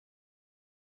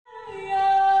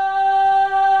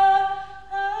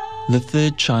The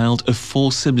third child of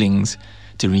 4 siblings,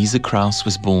 Theresa Kraus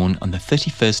was born on the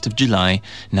 31st of July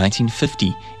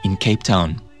 1950 in Cape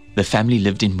Town. The family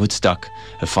lived in Woodstock.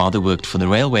 Her father worked for the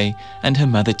railway and her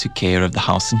mother took care of the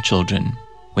house and children.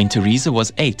 When Theresa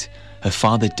was 8, her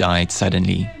father died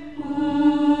suddenly.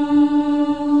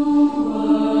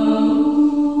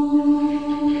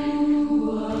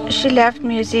 She loved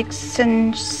music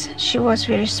since she was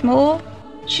very small.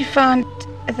 She found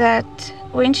that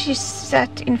when she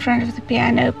sat in front of the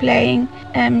piano playing,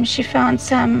 she found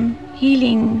some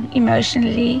healing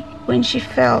emotionally when she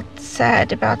felt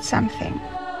sad about something.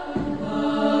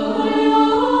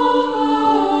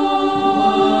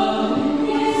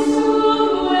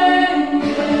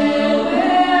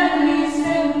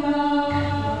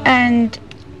 And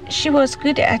she was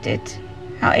good at it.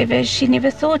 However, she never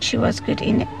thought she was good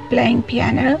in playing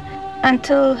piano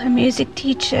until her music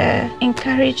teacher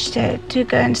encouraged her to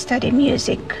go and study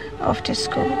music after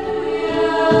school.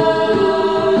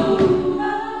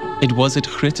 It was at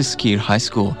Grooteskier High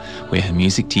School where her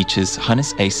music teachers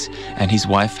Hannes Ace and his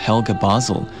wife Helga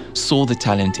Basel saw the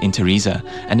talent in Theresa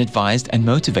and advised and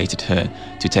motivated her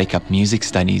to take up music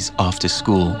studies after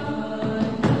school.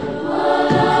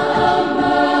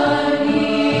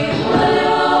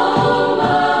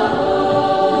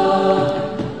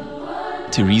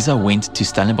 Theresa went to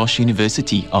Stellenbosch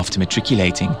University after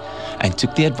matriculating and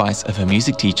took the advice of her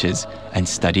music teachers and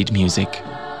studied music.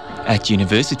 At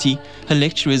university, her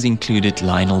lecturers included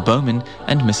Lionel Bowman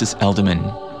and Mrs. Elderman.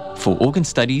 For organ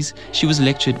studies, she was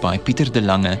lectured by Pieter de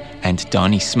Lange and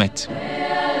Dani Smit.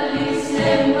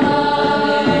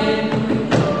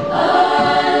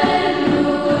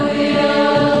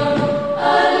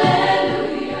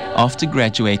 After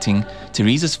graduating,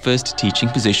 Theresa's first teaching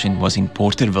position was in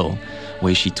Porterville,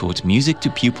 where she taught music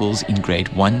to pupils in grade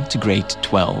 1 to grade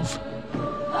 12.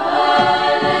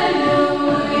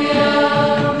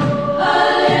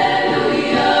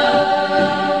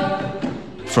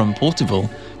 From Porterville,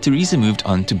 Theresa moved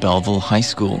on to Belleville High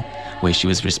School, where she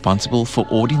was responsible for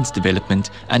audience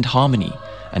development and harmony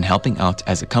and helping out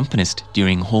as accompanist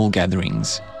during hall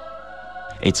gatherings.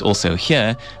 It's also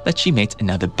here that she met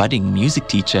another budding music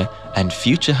teacher and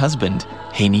future husband,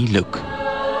 Henny Loock.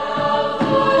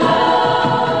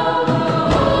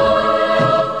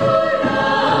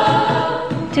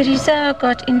 Theresa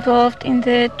got involved in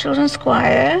the children's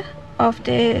choir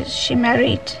after she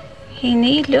married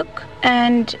Henny Loock,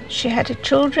 and she had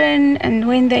children, and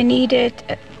when they needed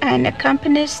an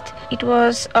accompanist, it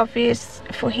was obvious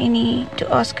for Henny to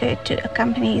ask her to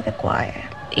accompany the choir.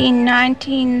 In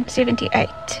 1978,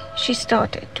 she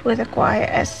started with the choir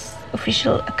as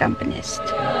official accompanist.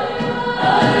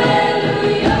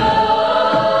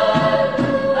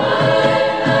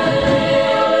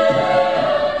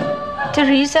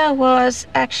 Theresa was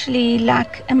actually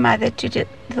like a mother to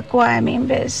the choir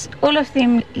members. All of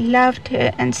them loved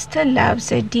her and still loves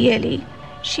her dearly.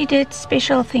 She did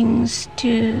special things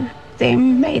to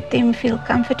them, made them feel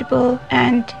comfortable,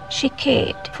 and she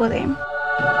cared for them.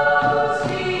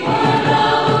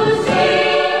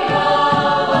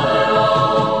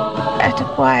 At a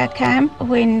choir camp,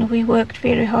 when we worked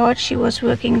very hard, she was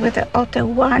working with the alto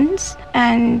ones,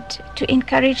 and to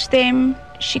encourage them,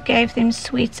 she gave them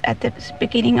sweets at the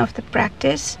beginning of the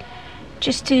practice,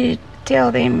 just to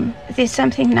tell them there's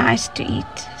something nice to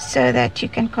eat so that you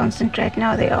can concentrate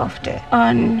now thereafter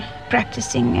on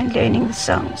practicing and learning the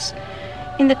songs.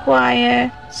 In the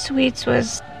choir, sweets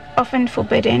was often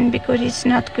forbidden because it's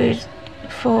not good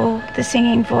for the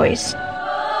singing voice.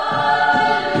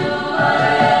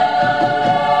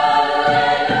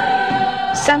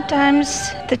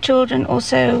 Sometimes the children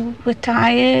also were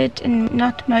tired and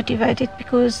not motivated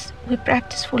because we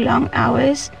practiced for long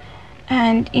hours,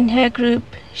 and in her group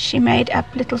she made up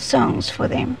little songs for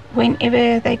them.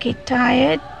 Whenever they get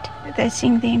tired, they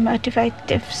sing their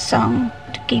motivative song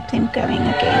to keep them going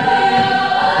again.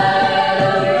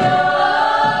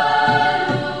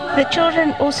 The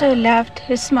children also loved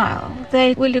her smile.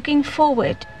 They were looking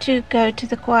forward to go to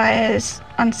the choirs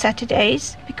on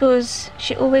Saturdays because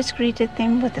she always greeted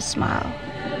them with a smile.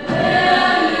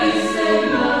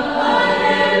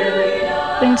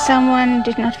 When someone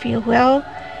did not feel well,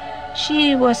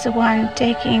 she was the one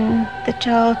taking the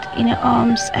child in her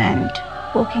arms and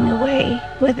walking away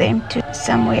with them to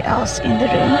somewhere else in the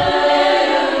room.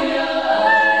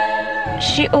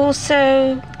 She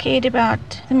also cared about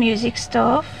the music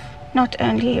staff, not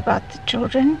only about the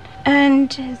children. And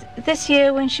this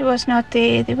year, when she was not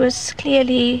there, there was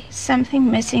clearly something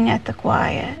missing at the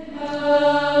choir.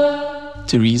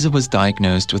 Theresa was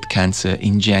diagnosed with cancer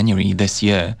in January this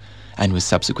year and was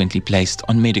subsequently placed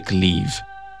on medical leave.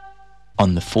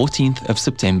 On the 14th of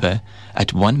September,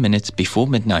 at 1 minute before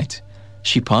midnight,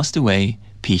 she passed away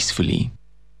peacefully.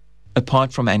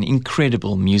 Apart from an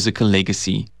incredible musical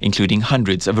legacy, including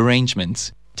hundreds of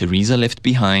arrangements, Theresa left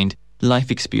behind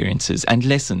life experiences and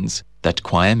lessons that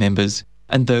choir members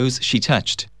and those she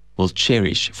touched will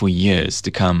cherish for years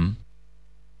to come.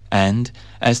 And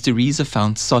as Theresa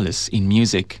found solace in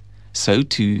music, so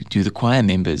too do the choir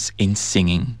members in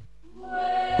singing.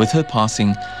 With her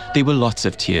passing, there were lots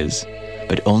of tears,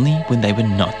 but only when they were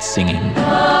not singing.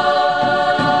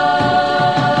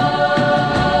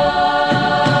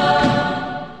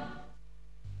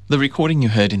 The recording you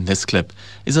heard in this clip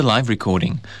is a live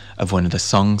recording of one of the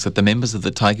songs that the members of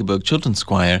the Tygerberg Children's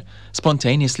Choir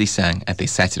spontaneously sang at their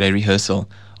Saturday rehearsal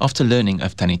after learning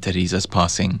of Tannie Theresa's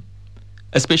passing.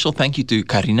 A special thank you to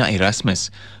Karina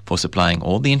Erasmus for supplying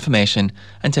all the information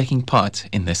and taking part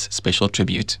in this special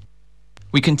tribute.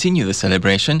 We continue the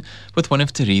celebration with one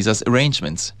of Theresa's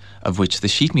arrangements, of which the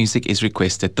sheet music is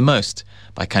requested the most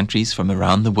by countries from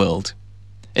around the world.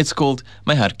 It's called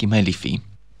My Hartjie My Liefie.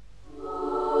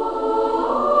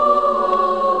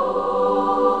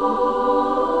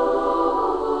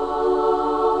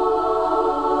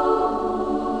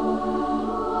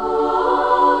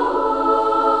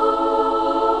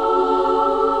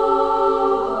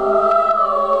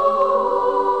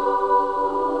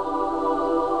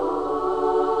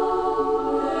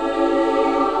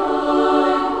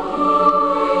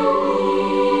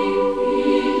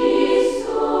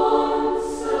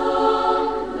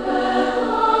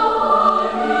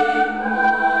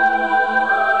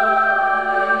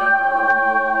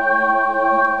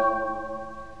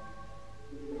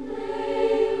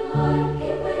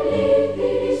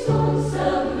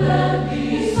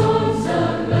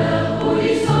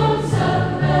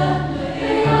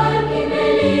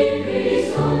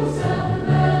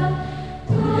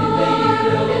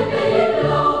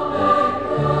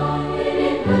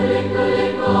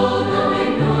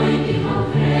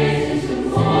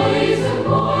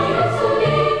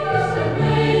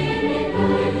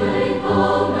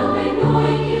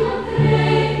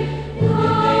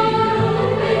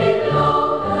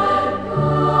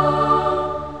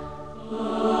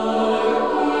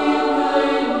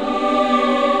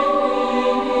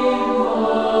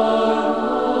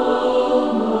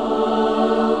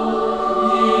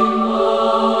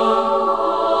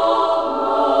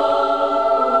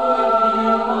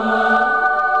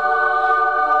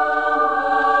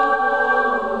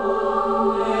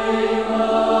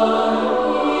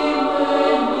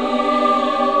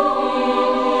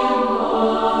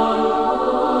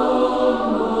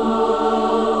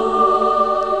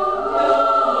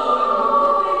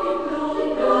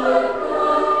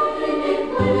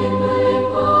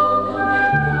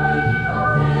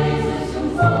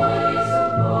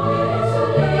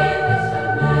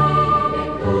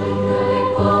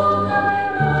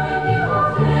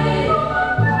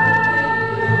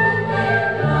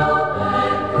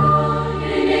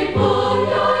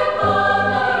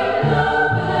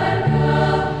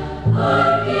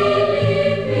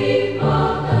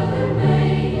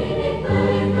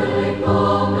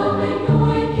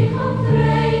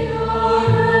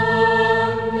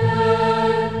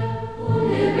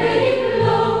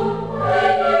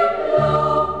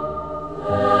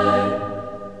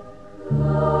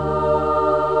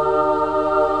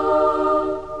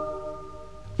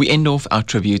 We end off our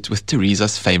tribute with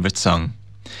Theresa's favorite song.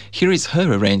 Here is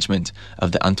her arrangement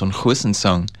of the Anton Goosen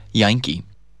song, Jantjie.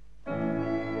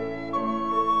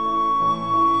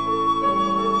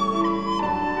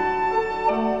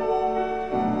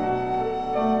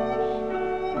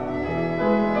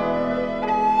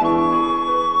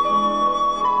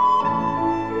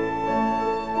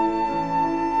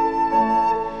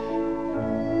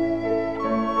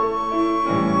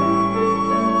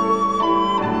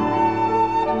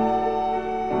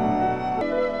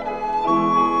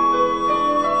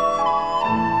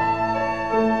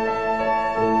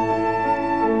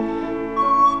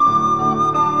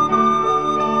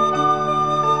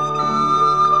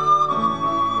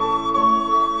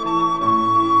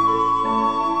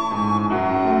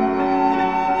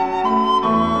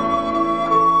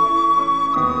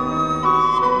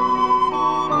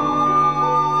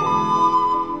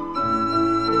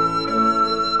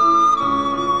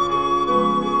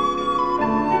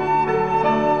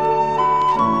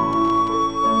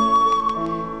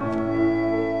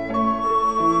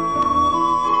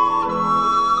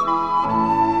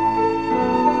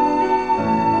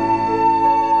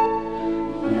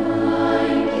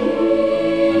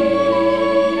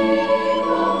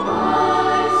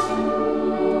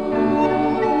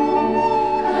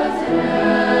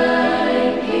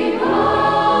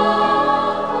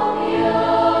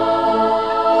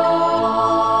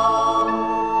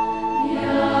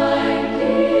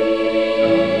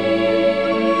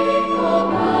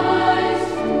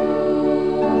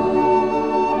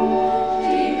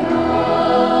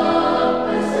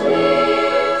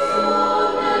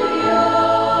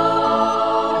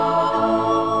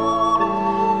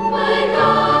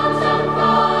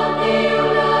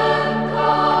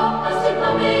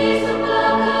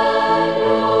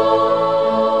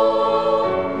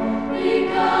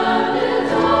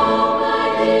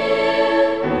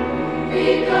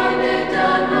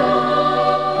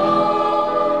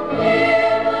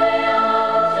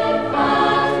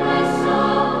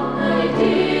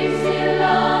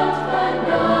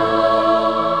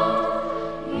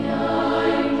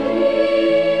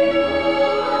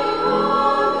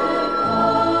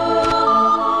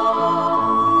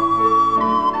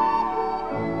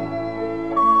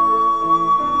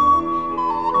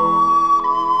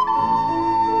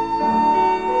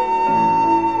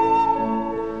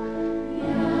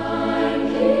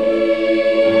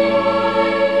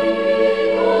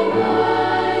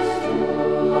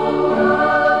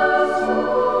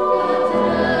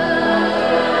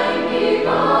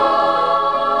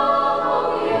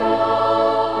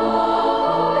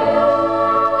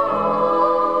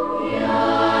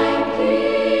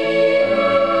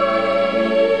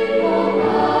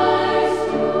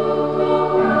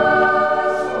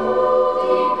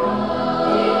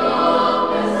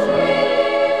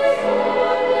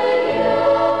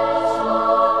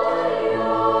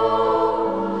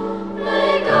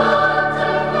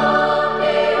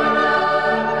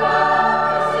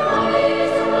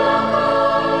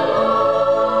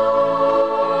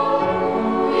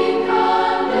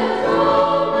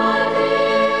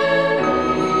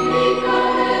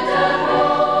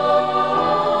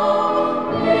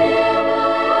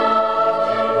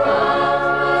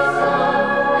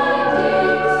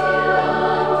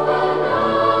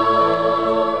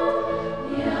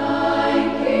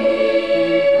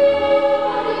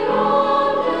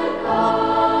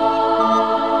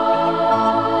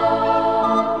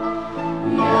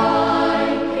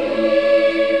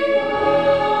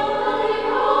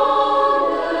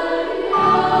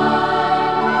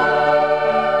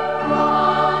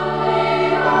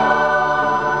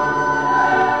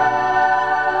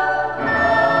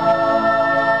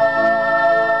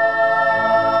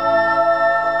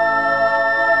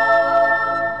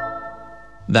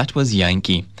 That was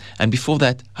Yankee, and before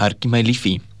that, Hartjie My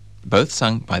Liefie, both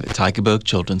sung by the Tygerberg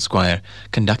Children's Choir,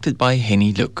 conducted by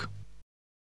Henny Loock.